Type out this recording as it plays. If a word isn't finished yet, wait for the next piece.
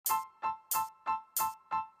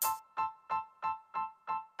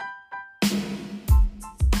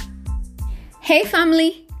Hey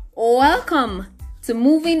family, welcome to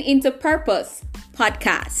Moving into Purpose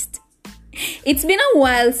podcast. It's been a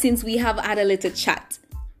while since we have had a little chat,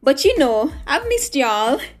 but I've missed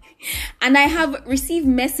y'all and I have received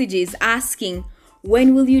messages asking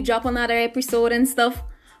when will you drop another episode and stuff,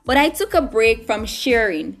 but I took a break from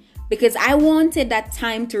sharing because I wanted that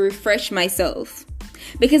time to refresh myself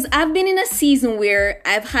because I've been in a season where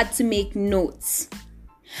I've had to make notes.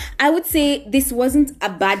 I would say this wasn't a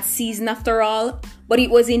bad season after all, but it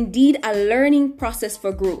was indeed a learning process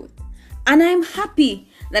for growth. And I'm happy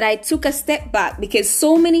that I took a step back because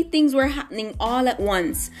so many things were happening all at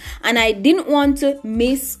once, and I didn't want to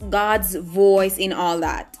miss God's voice in all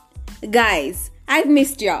that. Guys, I've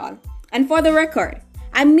missed y'all. And for the record,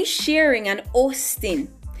 I miss sharing and hosting.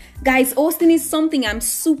 Guys, hosting is something I'm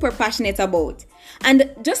super passionate about. And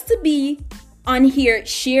just to be on here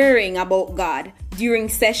sharing about God during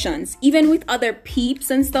sessions, even with other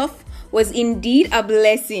peeps and stuff, was indeed a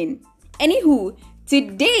blessing. Anywho,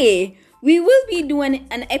 today we will be doing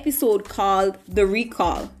an episode called The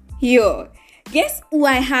Recall. Yo, guess who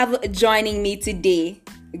I have joining me today?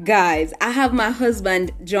 Guys, I have my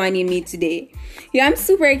husband joining me today. Yeah, I'm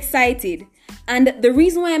super excited. And the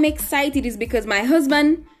reason why I'm excited is because my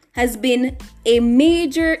husband has been a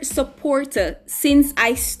major supporter since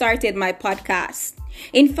I started my podcast.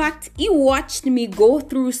 In fact, he watched me go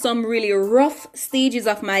through some really rough stages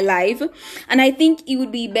of my life, and I think he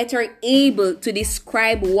would be better able to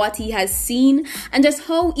describe what he has seen and just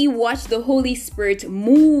how he watched the Holy Spirit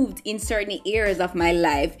moved in certain areas of my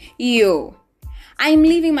life. Yo, I'm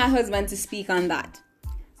leaving my husband to speak on that.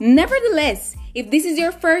 Nevertheless, if this is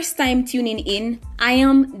your first time tuning in, I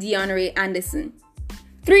am DeAndre Anderson.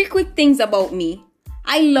 3 quick things about me.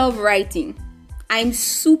 I love writing. I'm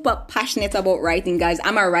super passionate about writing, guys.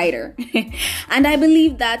 I'm a writer. And I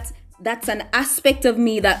believe that that's an aspect of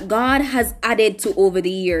me that God has added to over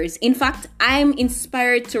the years. In fact, I'm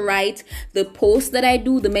inspired to write the posts that I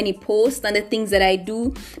do, the many posts and the things that I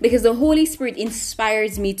do, because the Holy Spirit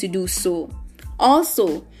inspires me to do so.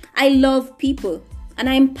 Also, I love people and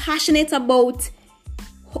I'm passionate about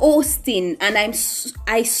hosting, and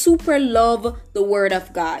I super love the Word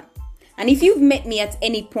of God. And if you've met me at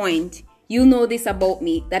any point, you know this about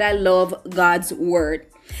me, that I love God's Word,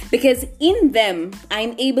 because in them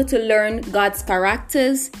I'm able to learn God's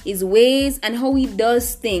characters, His ways, and how He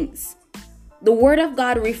does things. The Word of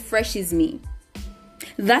God refreshes me.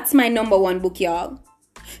 That's my number one book, y'all.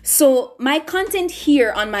 So my content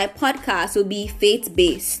here on my podcast will be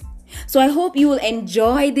faith-based. So I hope you will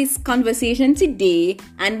enjoy this conversation today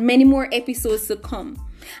and many more episodes to come.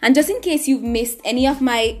 And just in case you've missed any of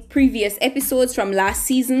my previous episodes from last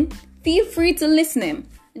season, feel free to listen them.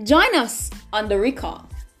 Join us on The Recall.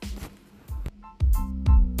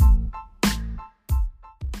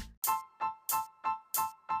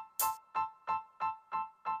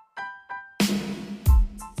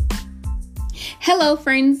 Hello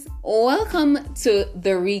friends, welcome to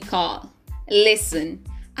The Recall. Listen,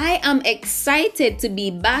 I am excited to be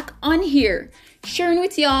back on here, sharing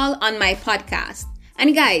with y'all on my podcast.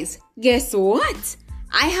 And guys, guess what?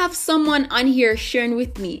 I have someone on here sharing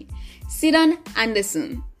with me, Sidon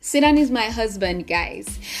Anderson. Sidon is my husband,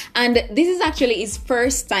 guys. And this is actually his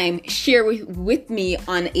first time sharing with me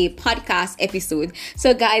on a podcast episode.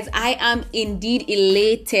 So guys, I am indeed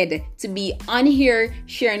elated to be on here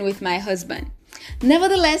sharing with my husband.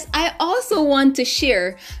 Nevertheless, I also want to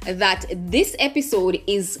share that this episode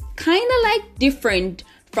is kind of like different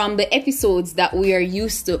from the episodes that we are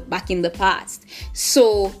used to back in the past.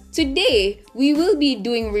 So today we will be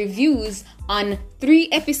doing reviews on 3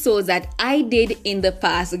 episodes that I did in the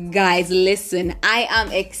past. Guys, listen, I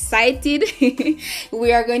am excited.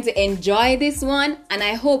 We are going to enjoy this one, and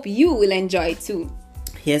I hope you will enjoy it too.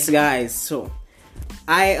 Yes, guys, so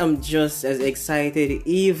I am just as excited,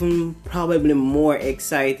 even probably more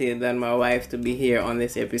excited than my wife to be here on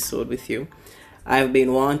this episode with you. I've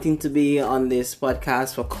been wanting to be on this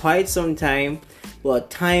podcast for quite some time, but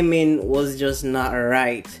timing was just not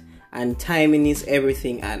right. And timing is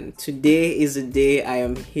everything. And today is the day I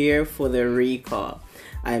am here for the recall.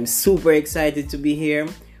 I am super excited to be here.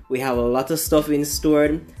 We have a lot of stuff in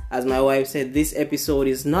store. As my wife said, this episode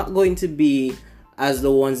is not going to be as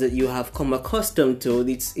the ones that you have come accustomed to.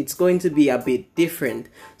 It's going to be a bit different.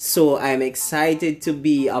 So I'm excited to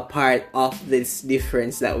be a part of this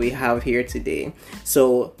difference that we have here today.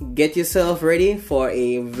 So get yourself ready for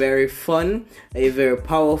a very fun, a very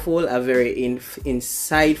powerful, a very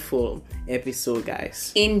insightful episode,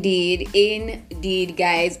 guys. Indeed,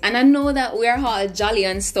 guys. And I know that we're all jolly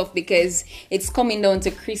and stuff because it's coming down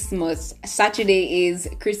to Christmas. Saturday is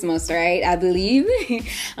Christmas, right? I believe.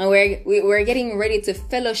 And we're getting ready to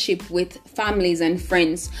fellowship with families and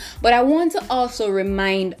friends. But I want to also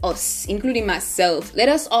remind us, including myself, let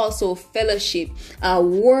us also fellowship,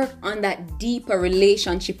 work on that deeper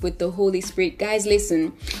relationship with the Holy Spirit. Guys,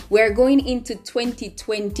 listen, we're going into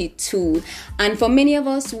 2022. And for many of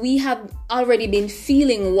us, we have already been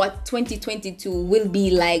feeling what 2022 will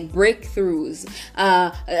be like, breakthroughs,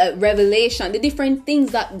 revelation, the different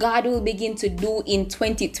things that God will begin to do in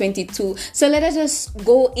 2022. So let us just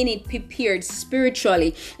go in it prepared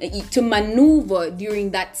spiritually to maneuver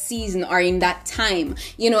during that season or in that time.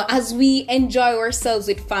 As we enjoy ourselves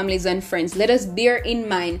with families and friends, let us bear in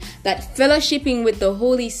mind that fellowshipping with the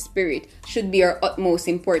Holy Spirit should be our utmost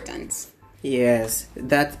importance. Yes,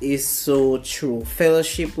 that is so true.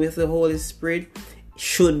 Fellowship with the Holy Spirit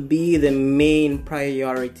should be the main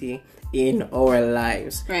priority in our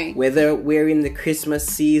lives. Right. Whether we're in the Christmas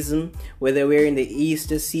season, whether we're in the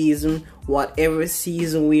Easter season, whatever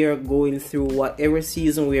season we are going through, whatever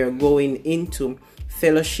season we are going into,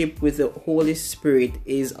 fellowship with the Holy Spirit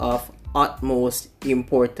is of utmost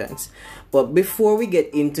importance. But before we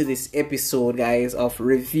get into this episode, guys, of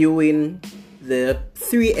reviewing the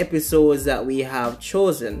 3 episodes that we have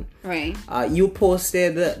chosen, right? You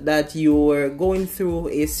posted that you were going through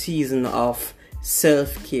a season of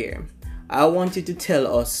self-care. I want you to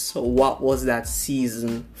tell us, what was that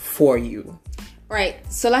season for you? Right.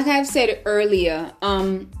 So like I've said earlier,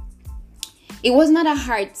 it was not a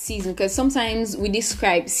hard season, because sometimes we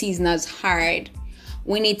describe season as hard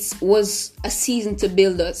when it was a season to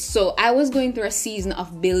build us. So I was going through a season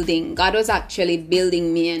of building. God was actually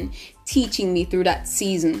building me and teaching me through that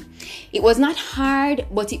season. It was not hard,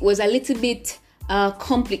 but it was a little bit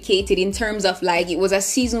complicated in terms of, like, it was a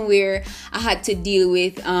season where I had to deal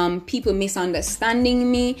with people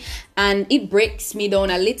misunderstanding me, and it breaks me down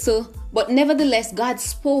a little. But nevertheless, God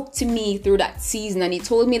spoke to me through that season, and He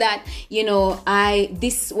told me that,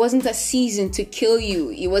 this wasn't a season to kill you.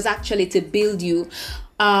 It was actually to build you.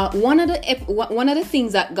 One of the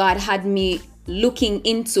things that God had me looking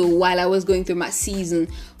into while I was going through my season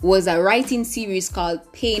was a writing series called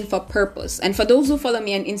Pain for Purpose. And for those who follow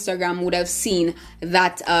me on Instagram would have seen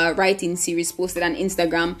that writing series posted on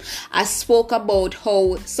Instagram. I spoke about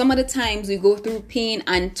how some of the times we go through pain,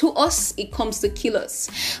 and to us it comes to kill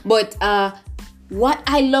us. But what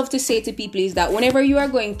I love to say to people is that whenever you are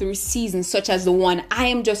going through seasons such as the one I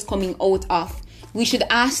am just coming out of, we should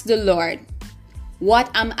ask the Lord,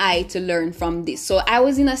 what am I to learn from this? So I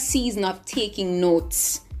was in a season of taking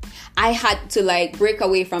notes. I had to break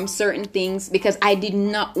away from certain things because I did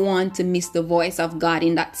not want to miss the voice of God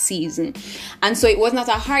in that season. And so it was not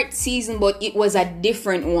a hard season, but it was a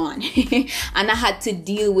different one. And I had to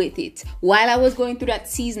deal with it. While I was going through that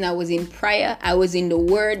season, I was in prayer. I was in the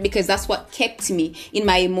Word, because that's what kept me in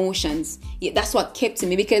my emotions. That's what kept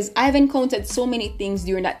me, because I've encountered so many things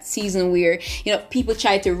during that season where, people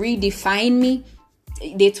tried to redefine me.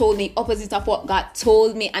 They told me opposite of what God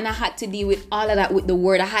told me, and I had to deal with all of that with the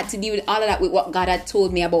Word. I had to deal with all of that with what God had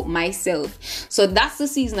told me about myself. So that's the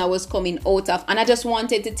season I was coming out of, and I just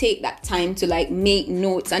wanted to take that time to make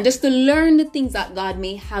notes and just to learn the things that God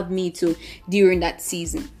may have me to during that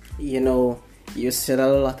season. You said a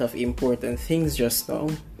lot of important things just now.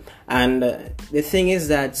 And the thing is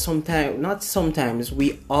that sometimes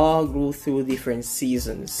we all go through different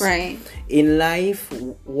seasons. Right. In life,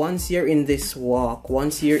 once you're in this walk,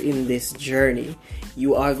 once you're in this journey,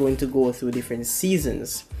 you are going to go through different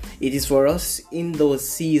seasons. It is for us in those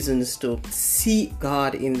seasons to seek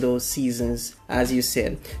God in those seasons, as you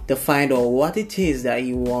said, to find out what it is that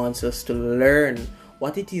He wants us to learn,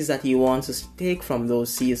 what it is that He wants us to take from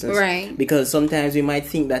those seasons. Right. Because sometimes we might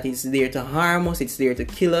think that it's there to harm us, it's there to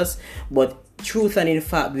kill us, but truth and in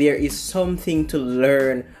fact, there is something to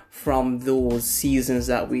learn from those seasons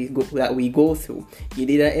that we go through. You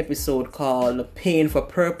did an episode called Pain for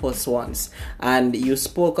Purpose once, and you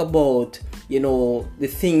spoke about, the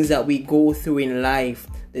things that we go through in life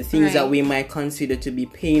the things that Right. we might consider to be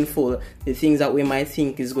painful, the things that we might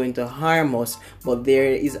think is going to harm us, but there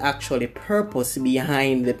is actually purpose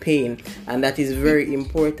behind the pain. And that is very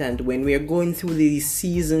important. When we are going through these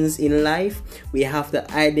seasons in life, we have to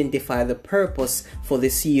identify the purpose for the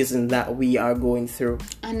season that we are going through.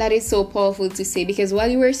 And that is so powerful to say, because while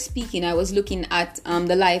you were speaking, I was looking at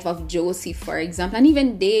the life of Joseph, for example, and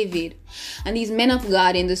even David, and these men of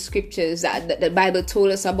God in the scriptures that the Bible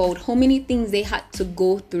told us about, how many things they had to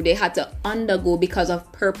go through, they had to undergo because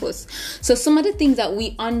of purpose. So some of the things that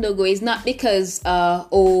we undergo is not because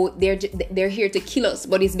they're here to kill us,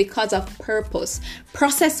 but it's because of purpose.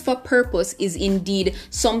 Process for purpose is indeed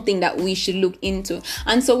something that we should look into.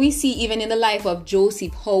 And so we see even in the life of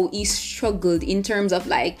Joseph how he struggled in terms of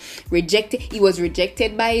like rejected. He was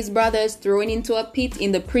rejected by his brothers, thrown into a pit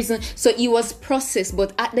in the prison. So he was processed,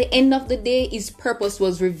 but at the end of the day, his purpose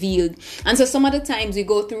was revealed. And so some of the times we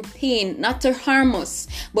go through pain, not to harm us,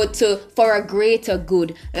 but for a greater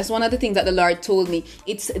good. That's one of the things that the Lord told me.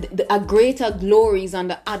 It's a greater glory is on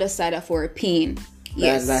the other side of our pain.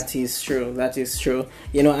 Yes. That is true. That is true.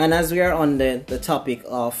 You know, and as we are on the topic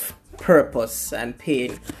of purpose and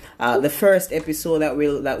pain, the first episode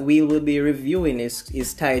that we will be reviewing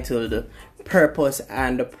is titled Purpose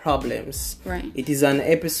and Problems. Right. It is an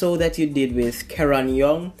episode that you did with Karen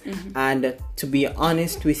Young, and to be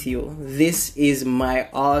honest with you, this is my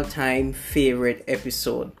all-time favorite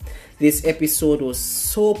episode. This episode was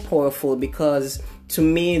so powerful because to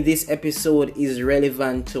me this episode is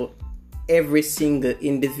relevant to every single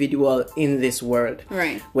individual in this world.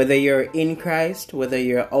 Right. Whether you're in Christ, whether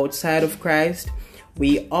you're outside of Christ,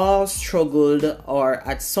 we all struggled, or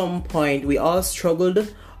at some point we all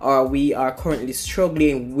struggled, or we are currently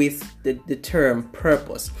struggling with the term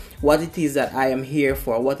purpose. What it is that I am here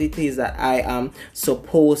for, what it is that I am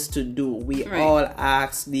supposed to do. We all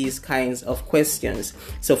ask these kinds of questions.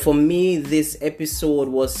 So for me, this episode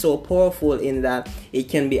was so powerful in that it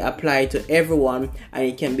can be applied to everyone, and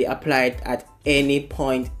it can be applied at any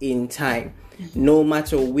point in time. No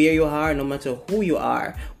matter where you are, no matter who you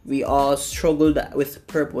are, we all struggled with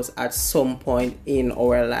purpose at some point in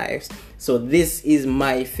our lives. So this is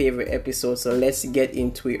my favorite episode. So let's get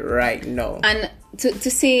into it right now. And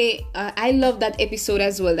to say, I love that episode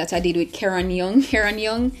as well that I did with Karen Young. Karen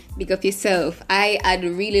Young, big up yourself. I'd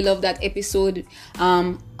really love that episode.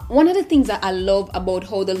 One of the things that I love about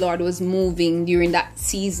how the Lord was moving during that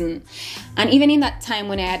season, and even in that time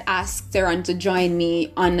when I had asked Teron to join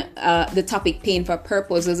me on the topic pain for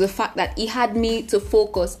purpose, was the fact that he had me to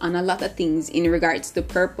focus on a lot of things in regards to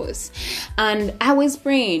purpose. And I was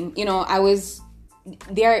praying, I was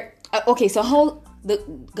there. Okay, so how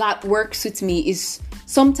God works with me is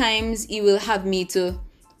sometimes he will have me to,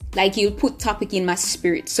 like, he'll put topic in my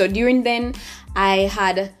spirit. So during then, I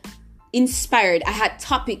had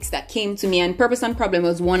topics that came to me, and purpose and problem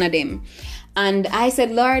was one of them. And I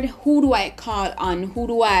said, Lord, who do I call on? Who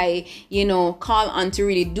do I, call on to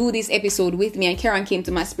really do this episode with me? And Karen came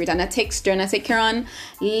to my spirit, and I texted her and I said, Karen,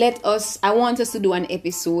 I want us to do an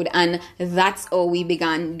episode. And that's how we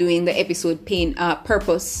began doing the episode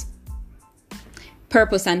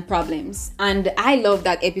Purpose and Problems. And I love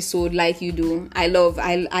that episode like you do. I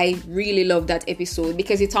really love that episode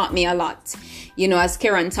because it taught me a lot. As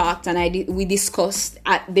Karen talked and we discussed,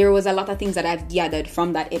 there was a lot of things that I've gathered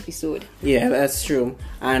from that episode. Yeah, that's true.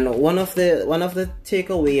 And one of the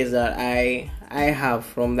takeaways that I have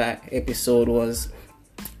from that episode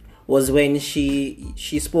was when she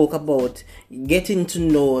spoke about getting to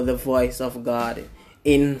know the voice of God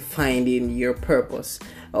in finding your purpose.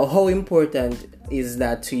 How important is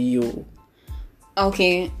that to you?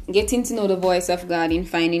 Okay, getting to know the voice of God in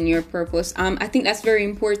finding your purpose. I think that's very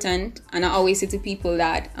important, and I always say to people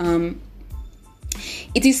that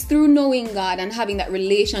it is through knowing God and having that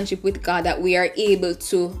relationship with God that we are able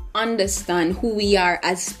to understand who we are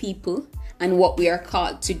as people and what we are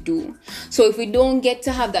called to do. So if we don't get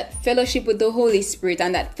to have that fellowship with the Holy Spirit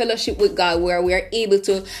and that fellowship with God, where we are able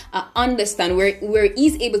to understand, where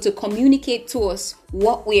He's able to communicate to us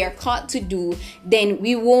what we are called to do, then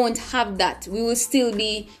we won't have that. We will still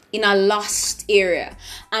be in a lost area.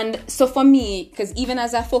 And so for me, because even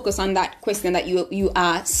as I focus on that question that you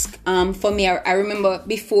ask, for me, I remember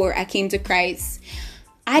before I came to Christ,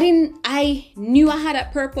 I knew I had a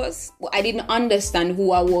purpose, but I didn't understand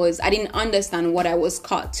who I was. I didn't understand what I was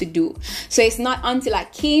called to do. So it's not until I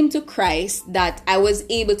came to Christ that I was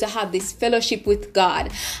able to have this fellowship with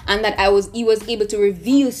God, and that He was able to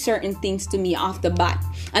reveal certain things to me off the bat.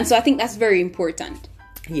 And so I think that's very important.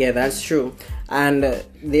 Yeah, that's true. And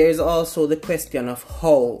there's also the question of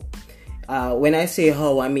how. When I say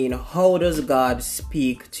how, I mean, how does God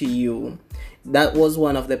speak to you that was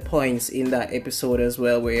one of the points in that episode as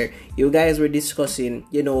well, where you guys were discussing,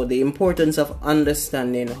 the importance of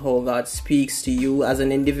understanding how God speaks to you as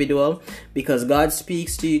an individual, because God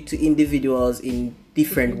speaks to individuals in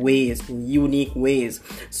different ways, in unique ways.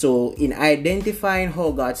 So in identifying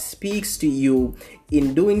how God speaks to you,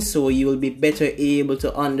 in doing so, you will be better able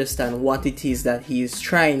to understand what it is that He is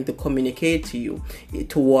trying to communicate to you,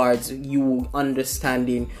 towards you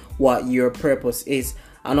understanding what your purpose is.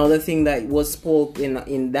 Another thing that was spoke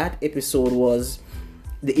in that episode was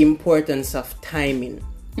the importance of timing.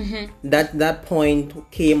 That point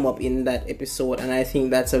came up in that episode, and I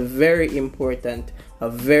think that's a very,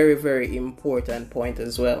 very important point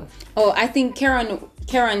as well. Oh, I think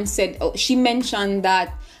Karen said, she mentioned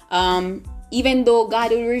that even though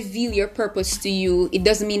God will reveal your purpose to you, it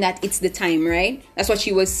doesn't mean that it's the time, right? That's what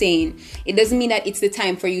she was saying. It doesn't mean that it's the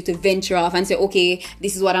time for you to venture off and say, okay,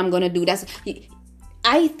 this is what I'm going to do.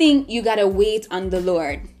 I think you got to wait on the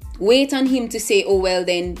Lord. Wait on Him to say, oh, well,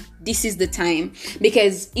 then this is the time.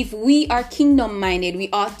 Because if we are kingdom minded, we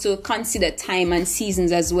ought to consider time and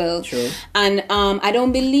seasons as well. True. And I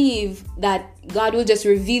don't believe that God will just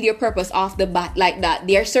reveal your purpose off the bat like that.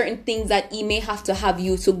 There are certain things that He may have to have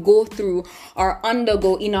you to go through or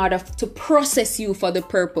undergo in order to process you for the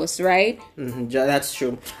purpose, right? That's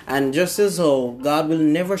true. And just as though God will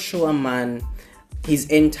never show a man His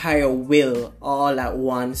entire will all at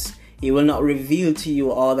once, He will not reveal to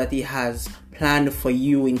you all that He has planned for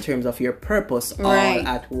you in terms of your purpose all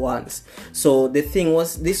at once. So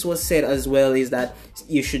this was said as well, is that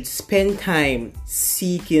you should spend time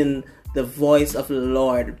seeking the voice of the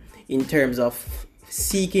Lord, in terms of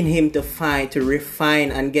seeking Him to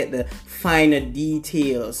refine and get the finer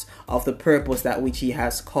details of the purpose that which He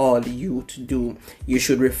has called you to do. You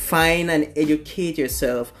should refine and educate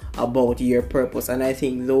yourself about your purpose, and I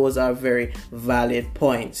think those are very valid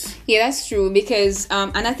points. Yeah, that's true, because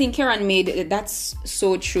and I think Karen that's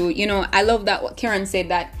so true. I love that what Karen said,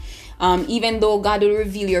 that even though God will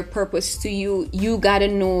reveal your purpose to you, you gotta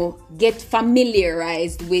get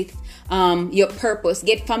familiarized with your purpose,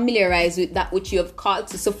 get familiarized with that which you have called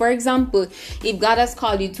to. So for example, if God has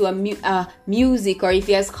called you to music, or if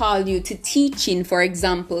He has called you to teaching, for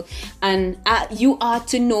example, and you ought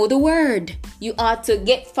to know the word, you ought to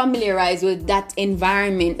get familiarized with that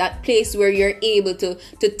environment, that place where you're able to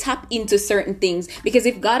tap into certain things. Because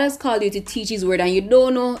if God has called you to teach His word and you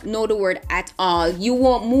don't know the word at all, you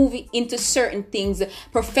won't move into certain things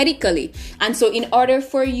prophetically. And so in order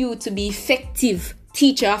for you to be effective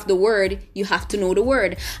teacher of the word, you have to know the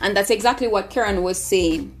word. And that's exactly what Karen was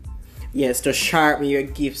saying. Yes, to sharpen your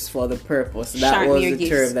gifts for the purpose. That was the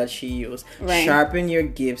term that she used. Right. Sharpen your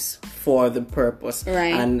gifts for the purpose.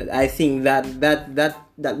 Right. And I think that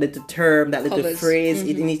little term, that little phrase,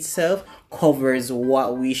 it in itself covers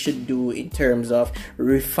what we should do in terms of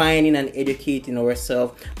refining and educating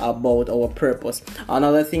ourselves about our purpose.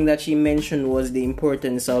 Another thing that she mentioned was the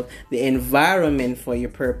importance of the environment for your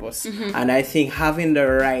purpose. And I think having the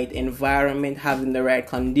right environment, having the right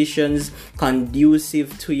conditions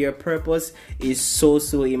conducive to your purpose is so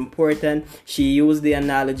important. She used the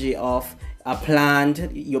analogy of a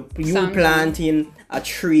plant, you planting a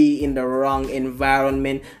tree in the wrong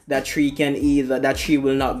environment, that tree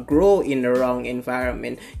will not grow in the wrong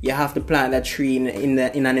environment. You have to plant that tree in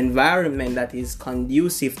an environment that is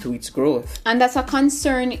conducive to its growth. And that's a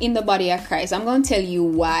concern in the body of Christ. I'm going to tell you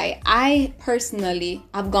why. I personally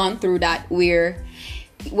have gone through that, where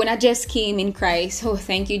when I just came in Christ,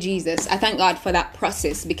 thank you, Jesus. I thank God for that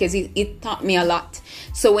process, because it taught me a lot.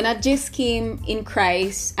 So when I just came in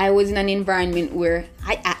Christ, I was in an environment where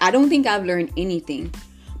I don't think I've learned anything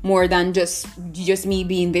more than just me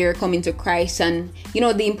being there, coming to Christ, and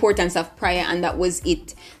the importance of prayer, and that was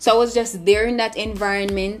it. So I was just there in that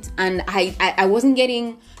environment, and I wasn't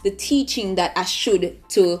getting the teaching that I should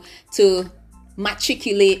to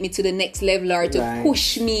matriculate me to the next level, or to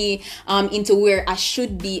push me into where I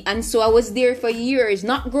should be. And so I was there for years,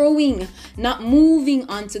 not growing, not moving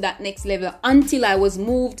on to that next level, until I was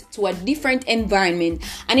moved to a different environment.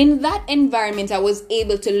 And in that environment, I was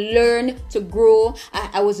able to learn, to grow.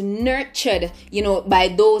 I was nurtured, by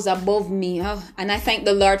those above me. And I thank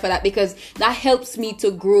the Lord for that, because that helps me to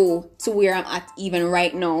grow to where I'm at even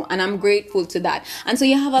right now. And I'm grateful to that. And so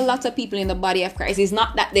you have a lot of people in the body of Christ. It's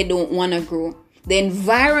not that they don't want to grow. The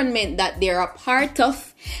environment that they're a part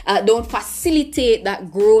of don't facilitate that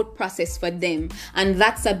growth process for them. And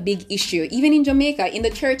that's a big issue. Even in Jamaica, in the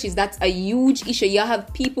churches, that's a huge issue. You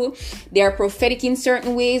have people, they are prophetic in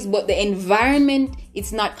certain ways, but the environment,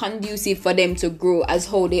 it's not conducive for them to grow as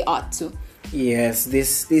how they ought to. Yes,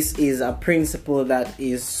 this is a principle that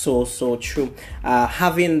is so true.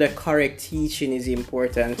 Having the correct teaching is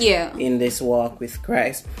important in this walk with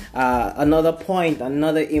Christ. Another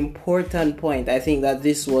important point, I think that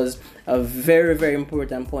this was a very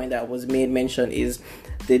important point that was made mention, is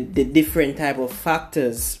the different type of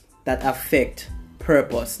factors that affect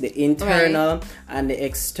purpose, the internal and the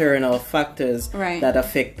external factors that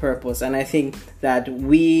affect purpose. And I think that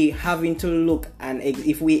we having to look, and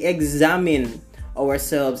if we examine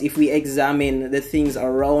ourselves, if we examine the things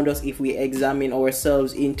around us, if we examine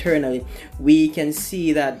ourselves internally, we can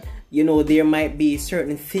see that, you know, there might be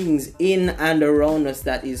certain things in and around us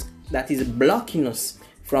that is blocking us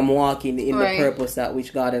from walking in the purpose that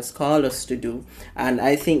which God has called us to do. And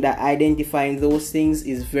I think that identifying those things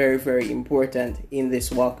is very important in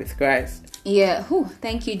this walk with Christ. Yeah.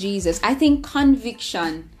 Thank you, Jesus. I think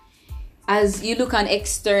conviction, as you look on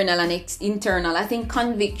external and internal, I think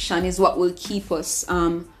conviction is what will keep us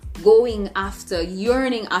going after,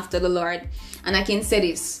 yearning after the Lord. And I can say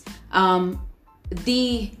this,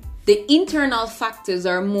 the internal factors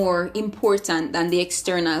are more important than the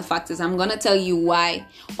external factors. I'm going to tell you why.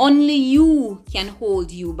 Only you can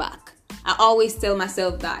hold you back. I always tell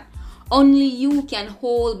myself that. Only you can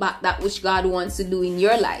hold back that which God wants to do in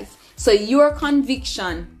your life. So your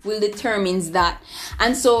conviction will determine that.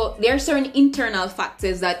 And so there are certain internal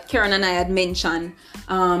factors that Karen and I had mentioned,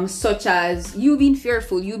 such as you being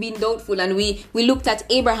fearful, you being doubtful. And we looked at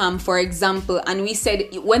Abraham, for example, and we said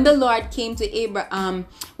when the Lord came to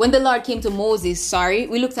Moses,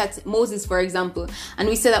 we looked at Moses, for example, and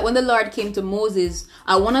we said that when the Lord came to Moses,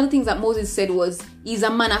 one of the things that Moses said was, he's a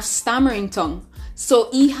man of stammering tongue. So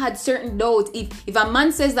he had certain doubt. If a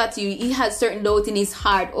man says that to you, he has certain doubt in his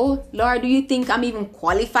heart. Oh, Lord, do you think I'm even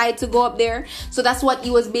qualified to go up there? So that's what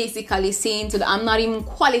he was basically saying I'm not even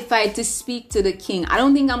qualified to speak to the king. I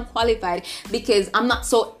don't think I'm qualified because I'm not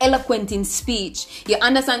so eloquent in speech. You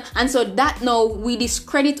understand? And so that now we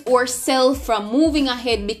discredit ourselves from moving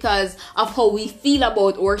ahead because of how we feel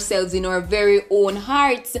about ourselves in our very own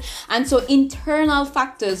hearts. And so internal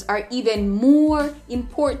factors are even more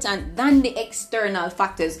important than the external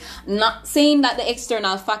factors. Not saying that the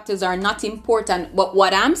external factors are not important, but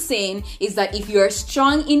what I'm saying is that if you're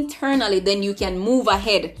strong internally, then you can move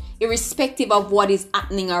ahead irrespective of what is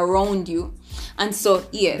happening around you. And so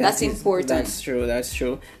that's important. That's true. Low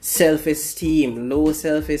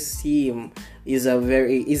self-esteem is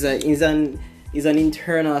an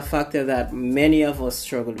internal factor that many of us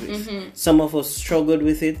struggle with. Some of us struggled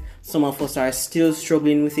with it. Some of us are still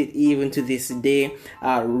struggling with it even to this day.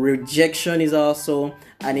 Rejection is also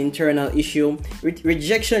an internal issue.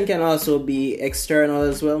 Rejection can also be external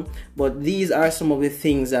as well. But these are some of the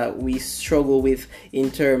things that we struggle with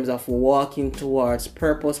in terms of walking towards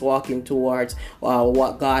purpose, walking towards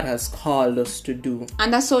what God has called us to do.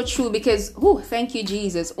 And that's so true because, thank you,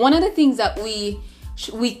 Jesus. One of the things that we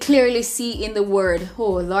clearly see in the word,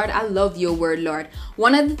 Lord, I love your word, Lord.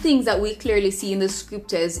 One of the things that we clearly see in the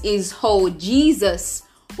scriptures is how Jesus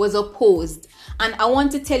was opposed. And I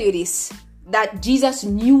want to tell you this, that Jesus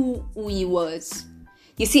knew who he was.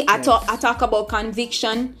 You see, I talk about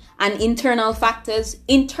conviction and internal factors.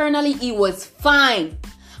 Internally, he was fine.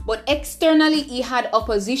 But externally, he had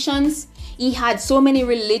oppositions. He had so many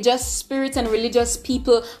religious spirits and religious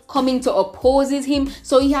people coming to oppose him.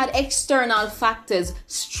 So he had external factors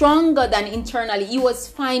stronger than internally. He was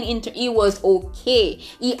fine. He was okay.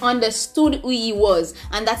 He understood who he was.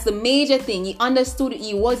 And that's the major thing. He understood who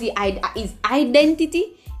he was. His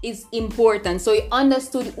identity is important. So he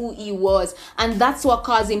understood who he was. And that's what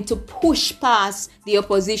caused him to push past the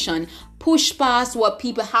opposition. Push past what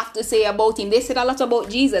people have to say about him. They said a lot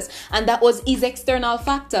about Jesus, and that was his external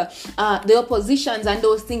factor, the oppositions and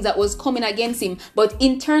those things that was coming against him. But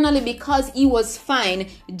internally, because he was fine,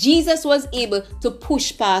 Jesus was able to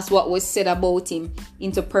push past what was said about him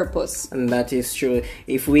into purpose. And that is true.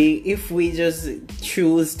 If we just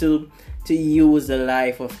choose to use the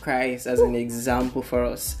life of Christ as an example for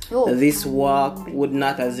us, this walk would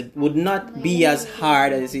not be as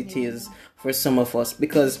hard as it is for some of us,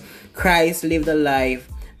 because Christ lived a life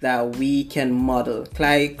that we can model.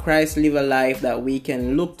 Christ lived a life that we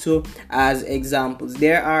can look to as examples.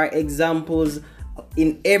 There are examples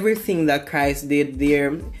in everything that Christ did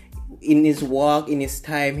there in his walk, in his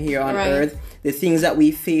time here on earth. The things that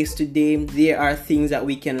we face today, there are things that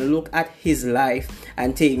we can look at his life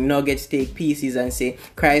and take nuggets, take pieces and say,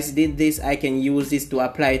 Christ did this, I can use this to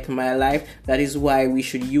apply it to my life. That is why we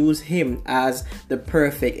should use him as the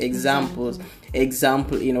perfect example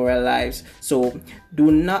in our lives. So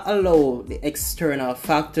do not allow the external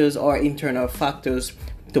factors or internal factors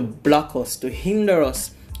to block us, to hinder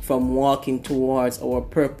us from walking towards our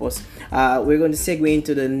purpose. We're going to segue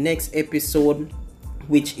into the next episode,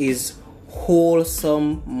 which is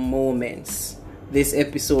wholesome moments. This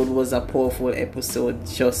episode was a powerful episode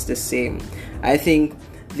just the same. I think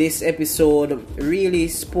this episode really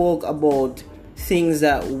spoke about things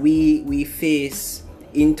that we face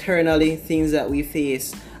internally, things that we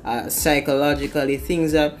face psychologically,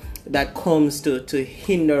 things that comes to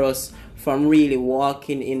hinder us from really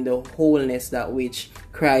walking in the wholeness that which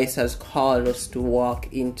Christ has called us to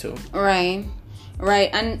walk into. Right.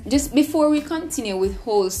 And just before we continue with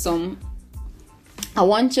wholesome, I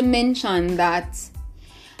want to mention that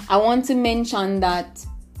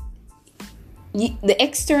the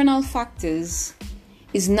external factors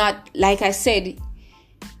is not, like I said,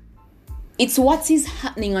 it's what is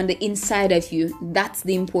happening on the inside of you. That's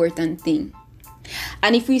the important thing.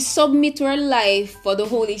 And if we submit our life for the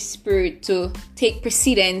Holy Spirit to take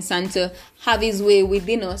precedence and to have His way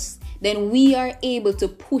within us, then we are able to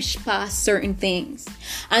push past certain things.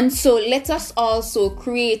 And so let us also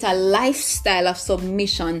create a lifestyle of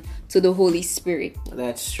submission to the Holy Spirit.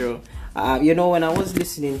 That's true. When I was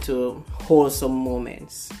listening to wholesome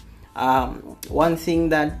moments, one thing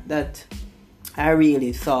that I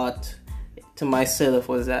really thought to myself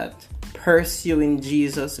was that pursuing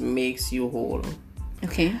Jesus makes you whole.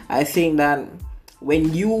 Okay. I think that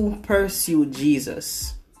when you pursue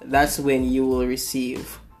Jesus, that's when you will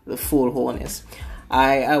receive the full wholeness.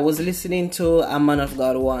 I was listening to a man of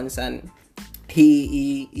God once, and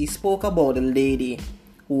he spoke about a lady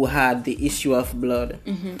who had the issue of blood,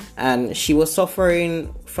 and she was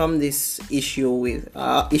suffering from this issue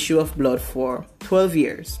of blood for 12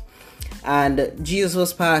 years, and Jesus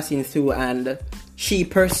was passing through, and she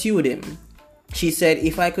pursued him. She said,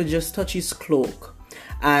 if I could just touch his cloak.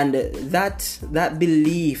 And that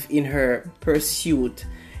belief in her pursuit,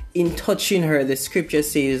 in touching her, the scripture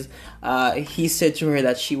says, he said to her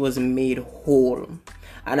that she was made whole.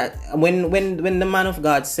 And when the man of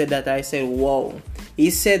God said that, I said, wow.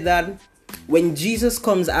 He said that when Jesus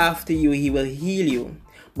comes after you, he will heal you.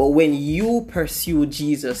 But when you pursue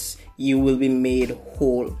Jesus, you will be made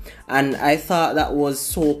whole. And I thought that was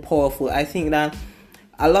so powerful. I think that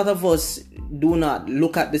a lot of us do not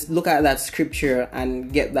look at that scripture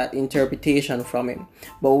and get that interpretation from it.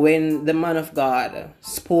 But when the man of God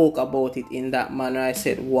spoke about it in that manner, I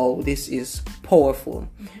said, wow, this is powerful.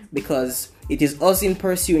 Because it is us in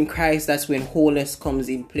pursuing Christ, that's when wholeness comes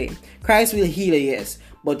in play. Christ will heal, yes,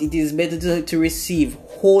 but it is better to receive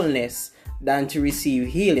wholeness than to receive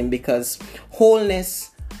healing, because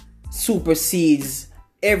wholeness supersedes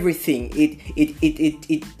everything.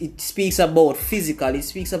 It speaks about physical, it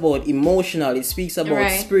speaks about emotional, it speaks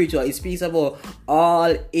about spiritual, it speaks about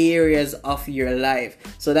all areas of your life.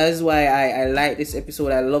 So that is why I like this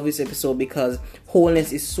episode. I love this episode because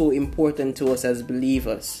wholeness is so important to us as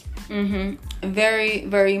believers. Very,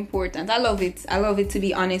 very important. I love it, to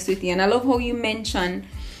be honest with you. And I love how you mention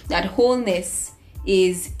that wholeness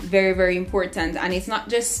is very, very important. And it's not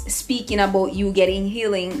just speaking about you getting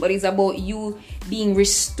healing, but it's about you being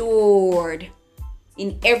restored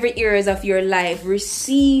in every areas of your life.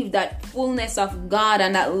 Receive that fullness of God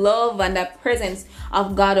and that love and that presence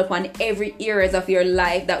of God upon every areas of your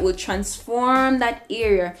life that will transform that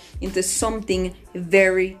area into something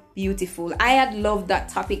very beautiful. I had loved that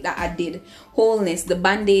topic that I did. Wholeness, the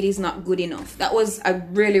band-aid is not good enough. That was a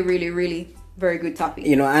really, really, really very good topic.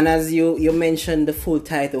 And as you mentioned the full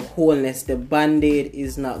title, Wholeness, the band-aid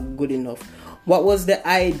is not good enough. What was the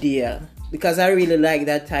idea? Because I really like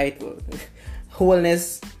that title.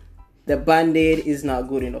 Wholeness, the band-aid is not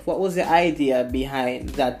good enough. What was the idea behind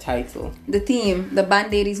that title? The theme, the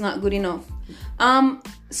band-aid is not good enough.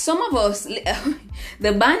 Some of us,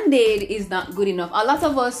 the band-aid is not good enough. A lot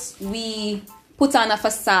of us, we put on a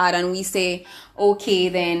facade and we say, okay,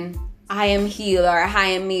 then I am healed or I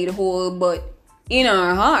am made whole. But in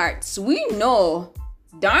our hearts, we know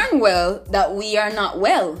darn well that we are not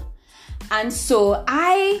well. And so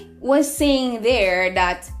I was saying there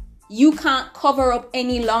that you can't cover up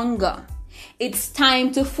any longer. It's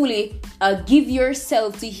time to fully give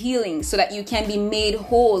yourself to healing so that you can be made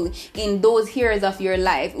whole in those areas of your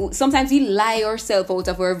life. Sometimes we lie ourselves out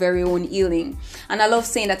of our very own healing. And I love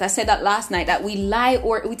saying that. I said that last night, that we lie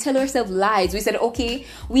or we tell ourselves lies. We said, okay,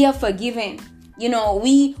 we are forgiven. We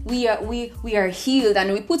are healed,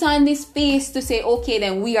 and we put on this face to say, okay,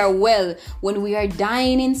 then we are well, when we are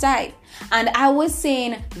dying inside. And I was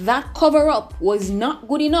saying that cover up was not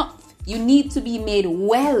good enough. You need to be made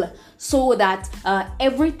well so that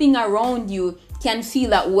everything around you can feel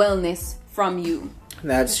that wellness from you.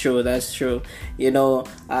 That's true. That's true.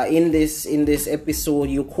 In this episode,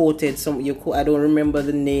 you quoted I don't remember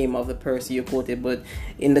the name of the person you quoted, but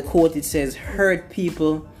in the quote it says, "Hurt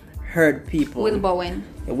people, hurt people." Will Bowen.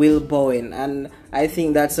 Will Bowen, and I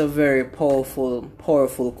think that's a very powerful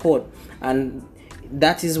quote, and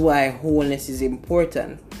that is why wholeness is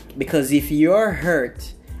important. Because if you're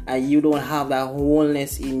hurt and you don't have that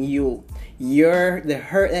wholeness in you, the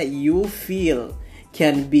hurt that you feel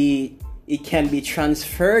can be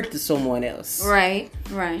transferred to someone else. Right.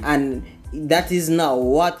 And that is not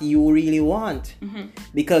what you really want. Mm-hmm.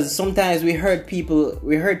 Because sometimes we hurt people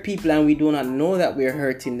and we do not know that we're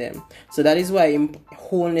hurting them. So that is why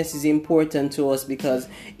wholeness is important to us, because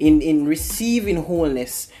in receiving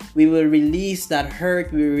wholeness, we will release that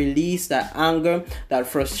hurt, we will release that anger, that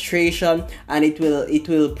frustration, and it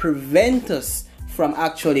will prevent us from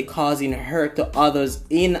actually causing hurt to others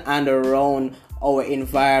in and around our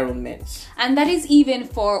environments. And that is even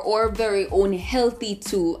for our very own healthy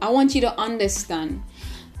too. I want you to understand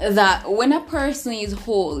that when a person is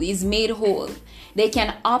made whole, they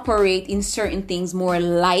can operate in certain things more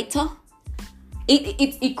lighter.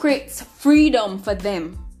 It creates freedom for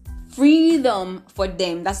them.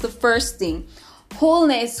 That's the first thing.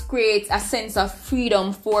 Wholeness creates a sense of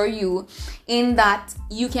freedom for you, in that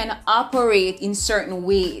you can operate in certain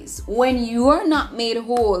ways. When you are not made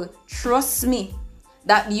whole, trust me,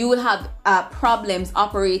 that you will have problems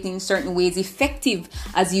operating in certain ways effective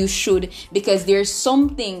as you should, because there's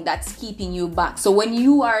something that's keeping you back. So when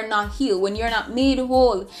you are not healed, when you're not made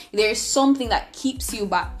whole, there's something that keeps you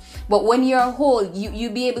back. But when you're whole, you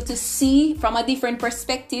be able to see from a different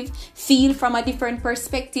perspective, feel from a different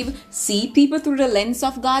perspective, see people through the lens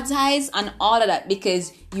of God's eyes and all of that,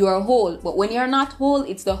 because you are whole. But when you're not whole,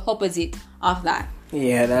 it's the opposite of that.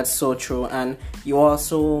 Yeah, that's so true. And you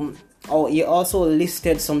also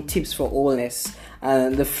listed some tips for wholeness.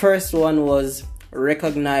 And the first one was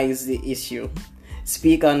recognize the issue.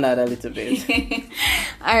 Speak on that a little bit.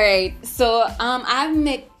 All right. So I've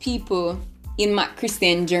met people in my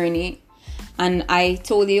Christian journey, and I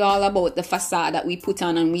told you all about the facade that we put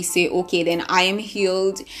on, and we say, okay, then I am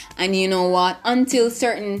healed, and you know what, until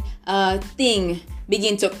certain thing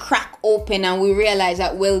begin to crack open and we realize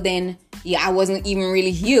that, well, then I wasn't even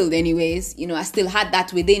really healed anyways. I still had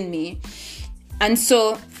that within me. And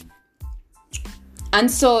so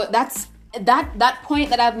that's that point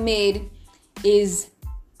that I've made is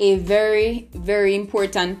a very, very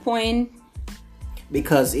important point.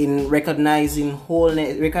 Because in recognizing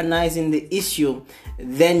wholeness, recognizing the issue,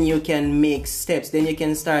 then you can make steps. Then you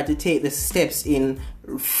can start to take the steps in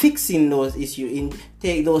fixing those issues,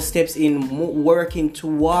 take those steps in working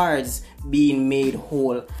towards being made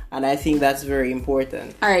whole. And I think that's very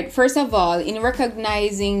important. All right. First of all, in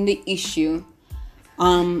recognizing the issue,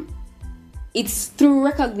 it's through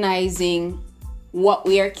recognizing what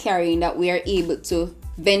we are carrying that we are able to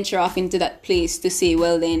venture off into that place to say,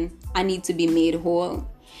 well, then I need to be made whole.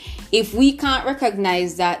 If we can't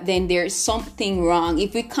recognize that, then there's something wrong.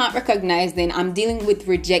 If we can't recognize, then I'm dealing with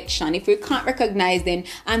rejection. If we can't recognize, then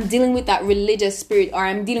I'm dealing with that religious spirit, or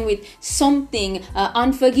I'm dealing with something,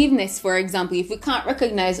 unforgiveness, for example. If we can't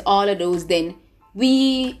recognize all of those, then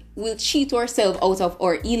we will cheat ourselves out of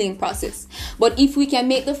our healing process. But if we can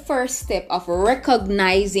make the first step of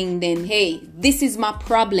recognizing, then, hey, this is my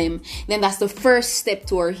problem, then that's the first step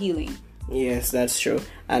to our healing. Yes, that's true.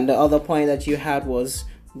 And the other point that you had was,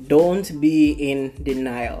 don't be in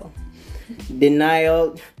denial.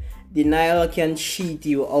 Denial can cheat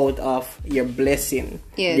you out of your blessing.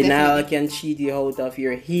 Yeah, denial definitely. can cheat you out of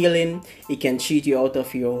your healing. It can cheat you out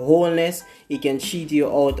of your wholeness. It can cheat you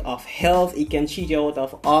out of health. It can cheat you out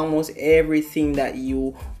of almost everything that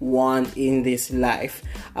you want in this life.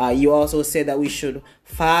 You also said that we should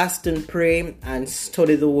fast and pray and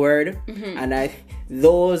study the word. Mm-hmm. And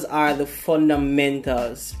those are the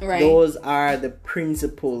fundamentals. Right. Those are the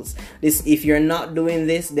principles. If you're not doing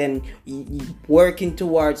this, then working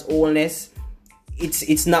towards wholeness,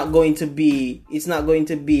 it's not going to be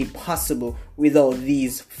possible without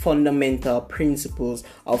these fundamental principles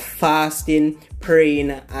of fasting,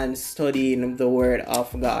 praying, and studying the word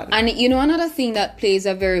of God. And another thing that plays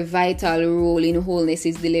a very vital role in wholeness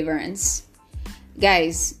is deliverance.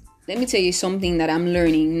 Guys, let me tell you something that I'm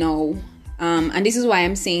learning now. And this is why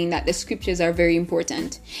I'm saying that the scriptures are very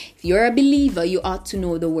important. If you're a believer, you ought to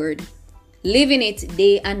know the word. Live in it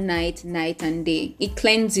day and night, night and day. It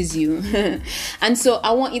cleanses you. And so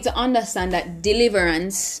I want you to understand that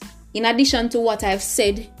deliverance, in addition to what I've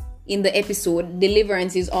said in the episode,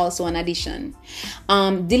 deliverance is also an addition.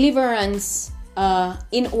 Deliverance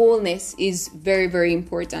in wholeness is very, very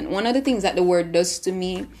important. One of the things that the word does to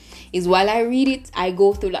me is while I read it, I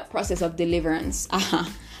go through that process of deliverance.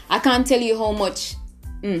 I can't tell you how much,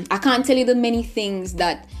 I can't tell you the many things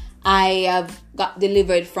that I have got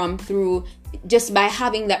delivered from through just by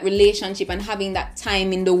having that relationship and having that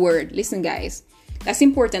time in the Word. Listen, guys, that's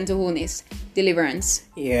important to wholeness, deliverance.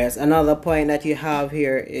 Yes, another point that you have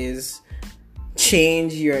here is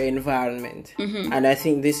change your environment. And I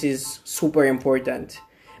think this is super important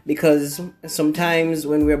because sometimes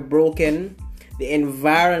when we're broken, the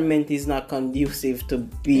environment is not conducive to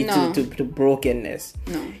brokenness.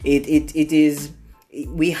 No. It is.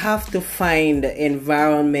 We have to find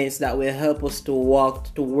environments that will help us to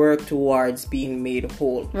work towards being made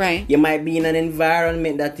whole. Right. You might be in an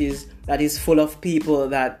environment that is full of people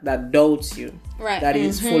that doubts you. Right. That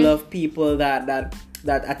is full of people that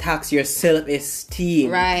attacks your self-esteem.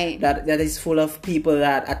 Right. That is full of people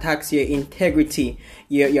that attacks your integrity,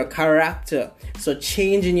 your character. So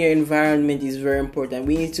changing your environment is very important.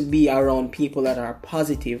 We need to be around people that are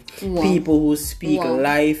positive. Wow. People who speak Wow.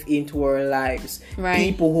 life into our lives. Right.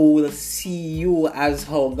 People who will see you as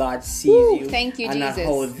how God sees you. Thank you, and not Jesus.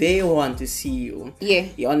 how they want to see you. Yeah.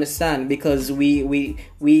 You understand? Because we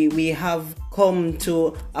have become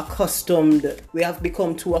too accustomed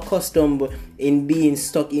in being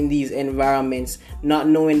stuck in these environments, not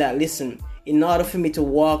knowing that, listen, in order for me to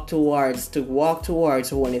walk towards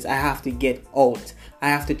wholeness, I have to get out. I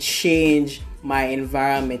have to change my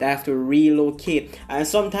environment. I have to relocate. And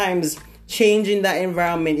sometimes changing that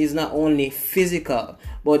environment is not only physical,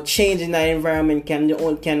 but changing that environment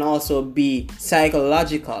can also be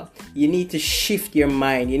psychological. You need to shift your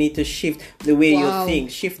mind. You need to shift the way Wow. you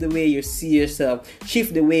think, shift the way you see yourself,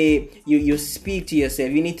 shift the way you speak to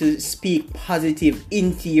yourself. You need to speak positive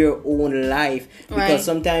into your own life, because Right.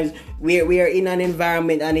 sometimes we are in an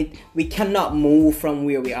environment and we cannot move from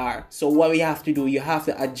where we are. So what we have to do, you have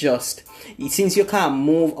to adjust. Since you can't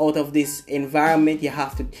move out of this environment, you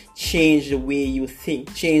have to change the way you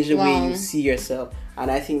think, change the way Wow. you see yourself. And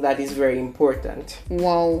I think that is very important.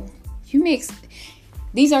 Wow.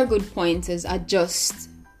 These are good pointers. Adjust.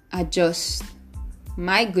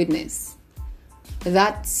 My goodness.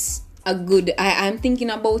 That's a good, I'm thinking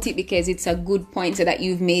about it because it's a good pointer that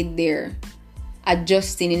you've made there.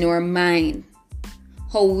 Adjusting in our mind.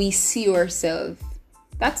 How we see ourselves.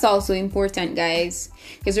 That's also important, guys.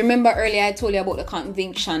 Because remember earlier I told you about the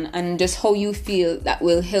conviction and just how you feel that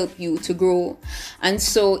will help you to grow. And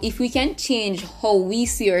so if we can change how we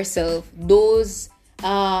see ourselves, those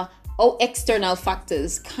external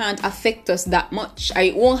factors can't affect us that much.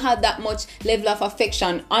 It won't have that much level of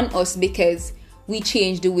affection on us because we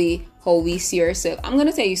change the way how we see ourselves. I'm going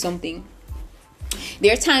to tell you something.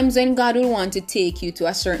 There are times when God will want to take you to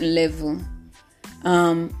a certain level.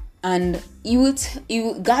 And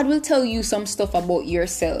God will tell you some stuff about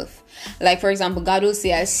yourself. Like, for example, God will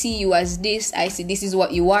say, I see you as this. I see this is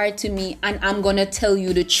what you are to me. And I'm going to tell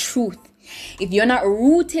you the truth. If you're not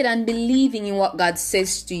rooted and believing in what God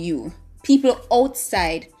says to you, people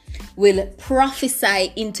outside will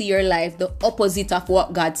prophesy into your life the opposite of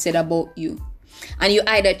what God said about you. And you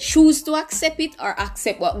either choose to accept it or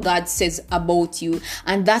accept what God says about you.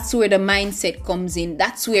 And that's where the mindset comes in.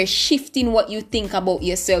 That's where shifting what you think about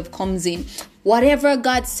yourself comes in. Whatever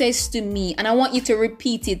God says to me, and I want you to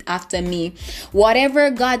repeat it after me. Whatever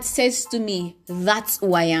God says to me, that's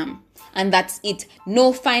who I am. And that's it.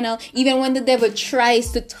 No final. Even when the devil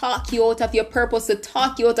tries to talk you out of your purpose, to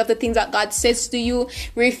talk you out of the things that God says to you,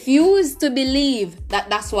 refuse to believe that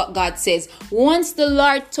that's what God says. Once the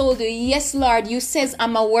Lord told you, yes, Lord, you says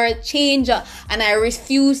I'm a world changer, and I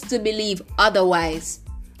refuse to believe otherwise.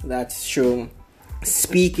 That's true.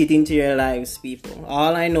 Speak it into your lives, people.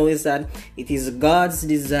 All I know is that it is God's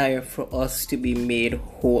desire for us to be made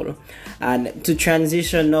whole. And to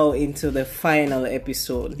transition now into the final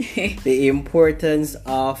episode, the importance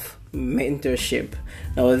of mentorship.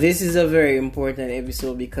 Now, this is a very important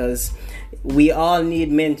episode because we all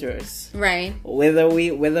need mentors. Right. Whether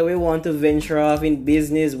we want to venture off in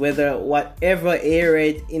business, whether whatever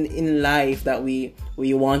area in life that we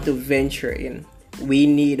want to venture in, we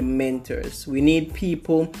need mentors. We need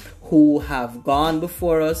people who have gone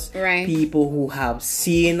before us, right? People who have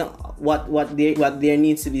seen what there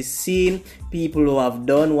needs to be seen, people who have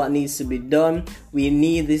done what needs to be done. We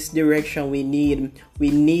need this direction. We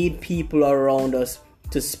need people around us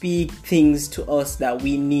to speak things to us that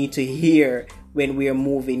we need to hear when we are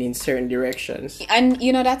moving in certain directions. And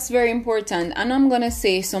that's very important. And I'm gonna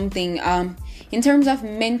say something in terms of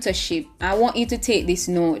mentorship. I want you to take this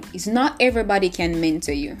note. It's not everybody can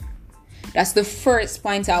mentor you. That's the first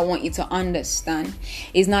point I want you to understand.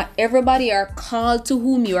 Is not everybody are called to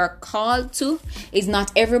whom you are called to. Is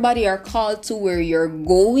not everybody are called to where you're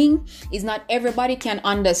going. Is not everybody can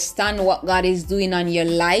understand what God is doing on your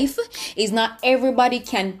life. Is not everybody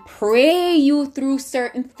can pray you through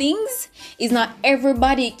certain things. Is not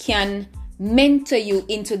everybody can mentor you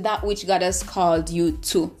into that which God has called you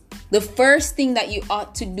to. The first thing that you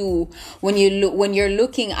ought to do when you're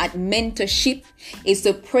looking at mentorship is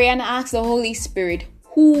to pray and ask the Holy Spirit,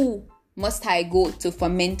 who must I go to for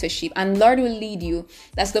mentorship? And Lord will lead you.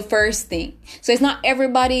 That's the first thing. So it's not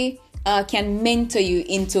everybody can mentor you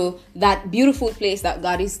into that beautiful place that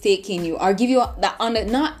God is taking you, or give you that honor.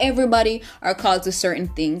 Not everybody are called to certain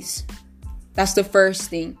things. That's the first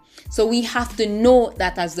thing. So we have to know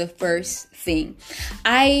that as the first thing.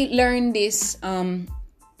 I learned this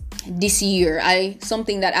this year.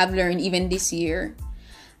 Something that I've learned even this year,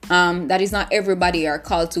 that is not everybody are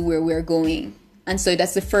called to where we're going. And so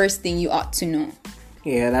that's the first thing you ought to know.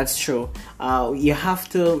 Yeah, that's true. You have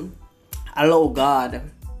to allow God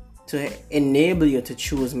to enable you to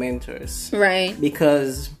choose mentors. Right.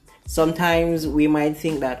 Because sometimes we might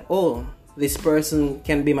think that, oh, this person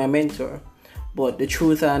can be my mentor. But the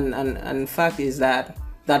truth and fact is that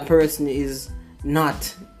that person is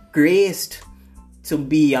not graced to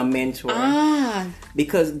be a mentor.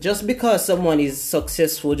 Because just because someone is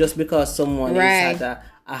successful, just because someone is at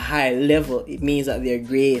a high level, it means that they're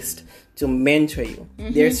graced to mentor you.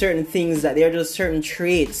 There are certain things there are just certain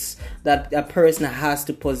traits that a person has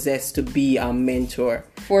to possess to be a mentor.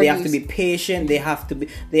 They have to be patient. They have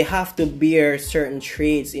to bear certain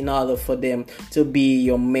traits in order for them to be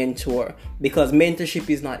your mentor. Because mentorship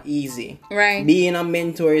is not easy. Right. Being a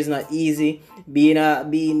mentor is not easy. Being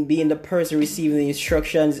the person receiving the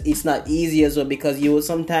instructions, it's not easy as well, because you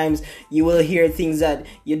will hear things that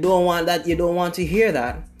you don't want to hear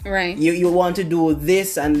that. Right. You want to do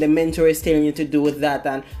this and the mentor is telling you to do that,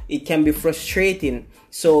 and it can be frustrating.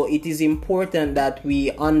 So it is important that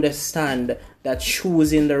we understand that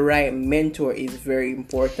choosing the right mentor is very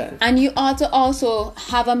important. And you ought to also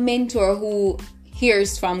have a mentor who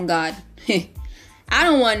hears from God. I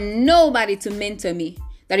don't want nobody to mentor me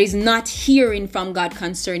that is not hearing from God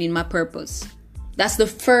concerning my purpose. That's the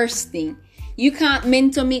first thing. You can't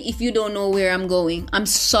mentor me if you don't know where I'm going. I'm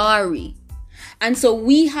sorry. And so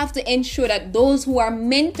we have to ensure that those who are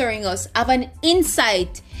mentoring us have an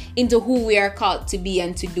insight into who we are called to be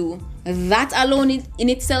and to do. That alone in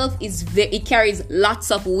itself it carries lots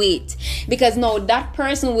of weight, because now that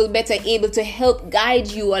person will better able to help guide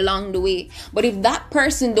you along the way. But if that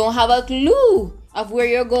person don't have a clue of where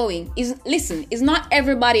you're going, it's not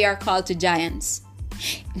everybody are called to giants.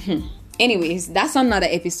 Anyways, that's another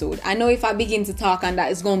episode. I know if I begin to talk on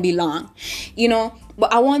that, it's going to be long,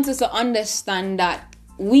 but I want us to understand that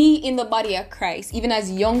we in the body of Christ, even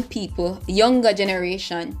as young people, younger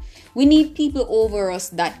generation, we need people over us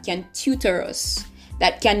that can tutor us,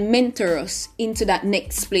 that can mentor us into that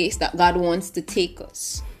next place that God wants to take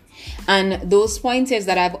us. And those pointers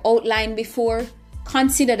that I've outlined before,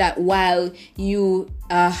 consider that while you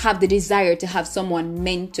have the desire to have someone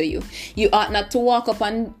mentor you. You ought not to walk up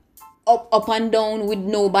and down with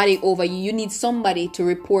nobody over you. You need somebody to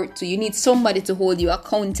report to. You need somebody to hold you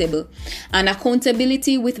accountable. And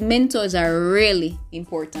accountability with mentors are really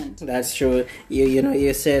important. That's true.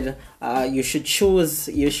 You said you should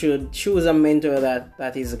choose a mentor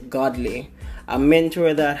that is godly. A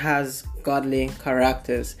mentor that has godly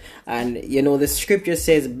characters. And the scripture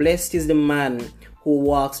says, blessed is the man who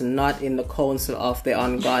walks not in the counsel of the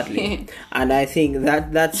ungodly. And I think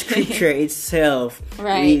that scripture itself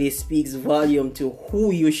really speaks volume to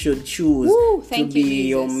who you should choose to be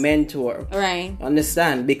your mentor. Right.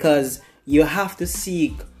 Understand? Because you have to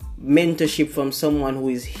seek mentorship from someone who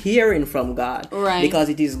is hearing from God. Right. Because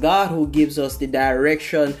it is God who gives us the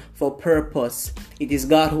direction for purpose. It is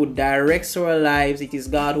God who directs our lives. It is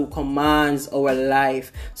God who commands our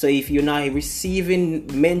life. So if you're not receiving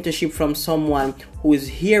mentorship from someone who is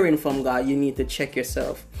hearing from God, you need to check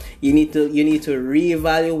yourself. You need to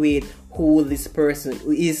reevaluate who this person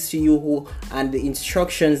is to you, and the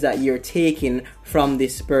instructions that you're taking from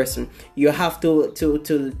this person. You have to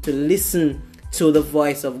listen to the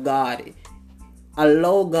voice of God.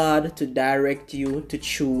 Allow God to direct you to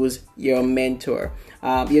choose your mentor.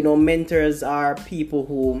 Mentors are people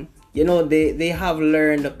who, they have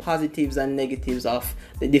learned the positives and negatives of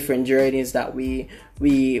the different journeys that we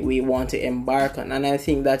want to embark on. And I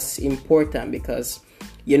think that's important because,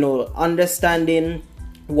 understanding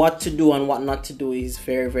what to do and what not to do is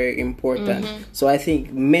very, very important. So I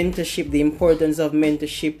think the importance of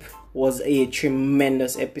mentorship was a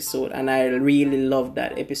tremendous episode, and I really loved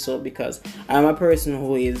that episode because I'm a person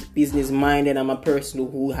who is business minded. I'm a person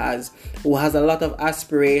who has a lot of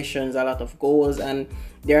aspirations, a lot of goals, and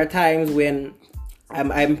there are times when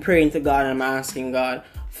I'm praying to God and I'm asking God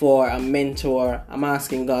for a mentor. I'm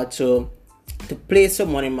asking God to place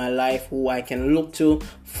someone in my life who I can look to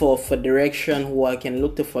for direction, who I can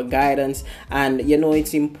look to for guidance. And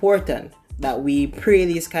it's important that we pray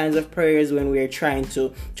these kinds of prayers when we're trying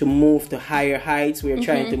to move to higher heights. We're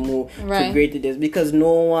trying to move to greater depths, because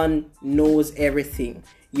no one knows everything.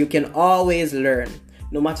 You can always learn.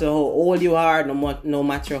 No matter how old you are, no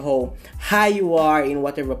matter how high you are in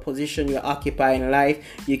whatever position you occupy in life,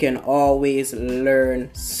 you can always learn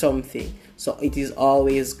something. So it is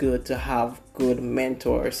always good to have good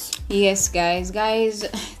mentors. Yes, guys,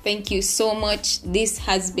 thank you so much. This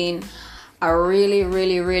has been a really,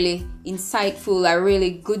 really, really insightful, a really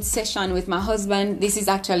good session with my husband. This is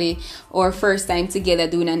actually our first time together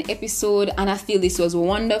doing an episode, and I feel this was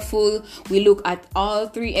wonderful. We look at all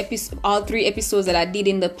three episodes that I did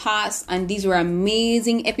in the past, and these were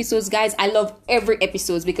amazing episodes, guys. I love every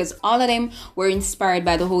episode because all of them were inspired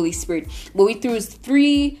by the Holy Spirit. But we chose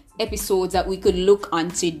 3 episodes that we could look on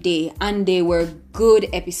today, and they were good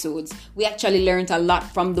episodes. We actually learned a lot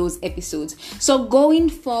from those episodes. So going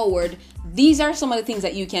forward, these are some of the things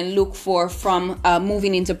that you can look for from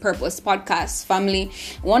Moving into Purpose podcast family.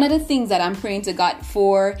 One of the things that I'm praying to God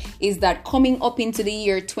for is that coming up into the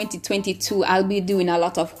year 2022, I'll be doing a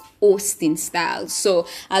lot of hosting style. So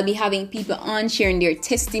I'll be having people on sharing their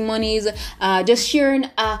testimonies, just sharing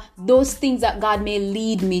those things that God may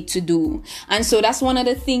lead me to do. And so that's one of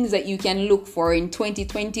the things that you can look for in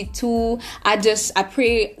 2022. I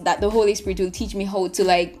pray that the Holy Spirit will teach me how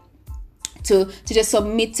to just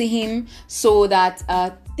submit to Him, so that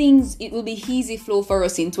it will be easy flow for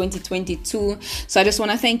us in 2022. So I just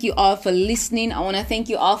want to thank you all for listening. I want to thank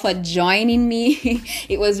you all for joining me.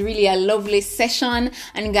 It was really a lovely session,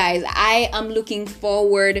 and guys, I am looking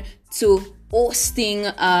forward to hosting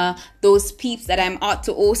those peeps that I'm out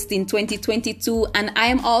to host in 2022, and I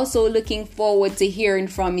am also looking forward to hearing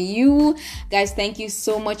from you guys. Thank you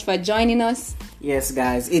so much for joining us. Yes,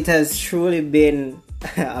 guys, it has truly been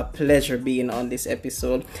a pleasure being on this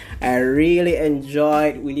episode. I really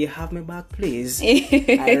enjoyed. Will you have me back, please?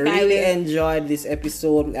 I really enjoyed this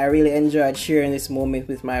episode. I really enjoyed sharing this moment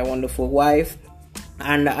with my wonderful wife,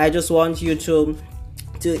 and I just want you to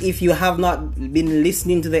if you have not been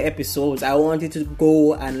listening to the episodes, I want you to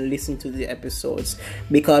go and listen to the episodes,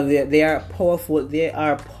 because they are powerful. They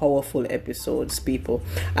are powerful episodes, people.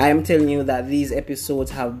 I am telling you that these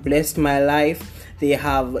episodes have blessed my life. They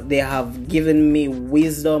have given me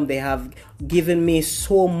wisdom. They have given me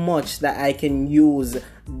so much that I can use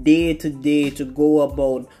day to day to go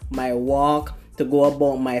about my walk, to go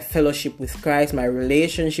about my fellowship with Christ, my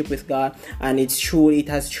relationship with God, and it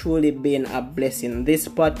has truly been a blessing. This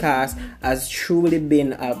podcast has truly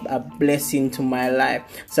been a blessing to my life.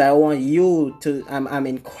 So I want you to, I'm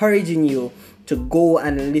encouraging you to go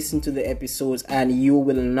and listen to the episodes, and you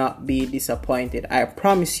will not be disappointed. I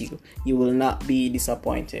promise you, you will not be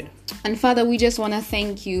disappointed. And Father, we just want to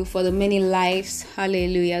thank you for the many lives,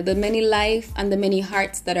 hallelujah, the many lives and the many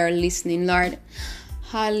hearts that are listening, Lord.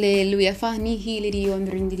 Hallelujah. Father,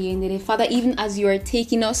 even as you are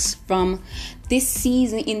taking us from this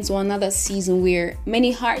season into another season where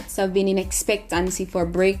many hearts have been in expectancy for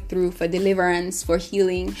breakthrough, for deliverance, for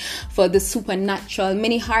healing, for the supernatural.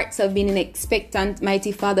 Many hearts have been in expectant,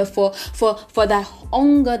 mighty Father, for that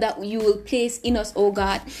hunger that you will place in us, oh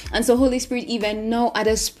God. And so, Holy Spirit, even now, I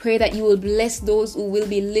just pray that you will bless those who will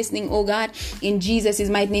be listening, oh God, in Jesus'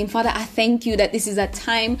 mighty name. Father, I thank you that this is a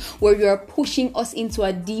time where you are pushing us into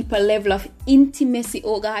a deeper level of intimacy,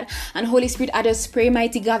 oh God. And Holy Spirit, I just pray,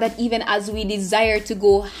 mighty God, that even as we desire to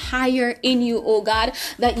go higher in you, oh God,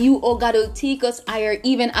 that you, oh God, will take us higher,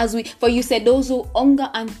 even as for you said, those who hunger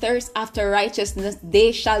and thirst after righteousness,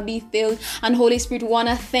 they shall be filled. And Holy Spirit, want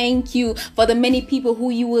to thank you for the many people who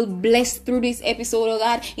you will bless through this episode, oh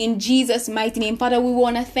God, in Jesus' mighty name. Father, we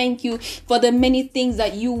want to thank you for the many things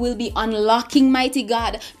that you will be unlocking, mighty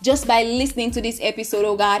God, just by listening to this episode,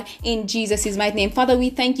 oh God, in Jesus' mighty name. Father,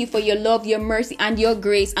 we thank you for your love, your mercy, and your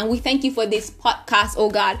grace, and we thank you for this podcast,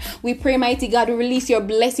 oh God. We pray, mighty God, release your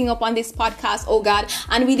blessing upon this podcast, oh God,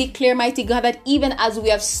 and we declare, mighty God, that even as we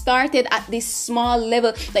have started at this small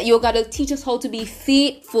level, that you, oh God, will teach us how to be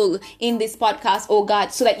faithful in this podcast, oh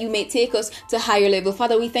God, so that you may take us to higher level.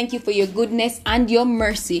 Father, we thank you for your goodness and your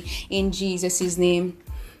mercy in Jesus' name.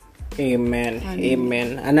 Amen.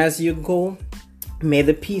 Amen. And as you go, may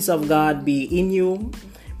the peace of God be in you.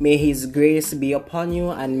 May His grace be upon you,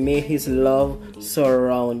 and may His love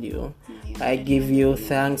surround you. I give you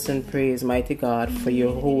thanks and praise, mighty God, for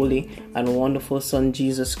your holy and wonderful Son,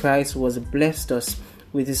 Jesus Christ, who has blessed us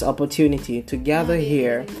with this opportunity to gather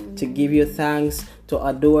here, to give you thanks, to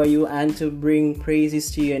adore you, and to bring praises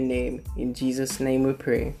to your name. In Jesus' name we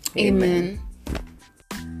pray. Amen.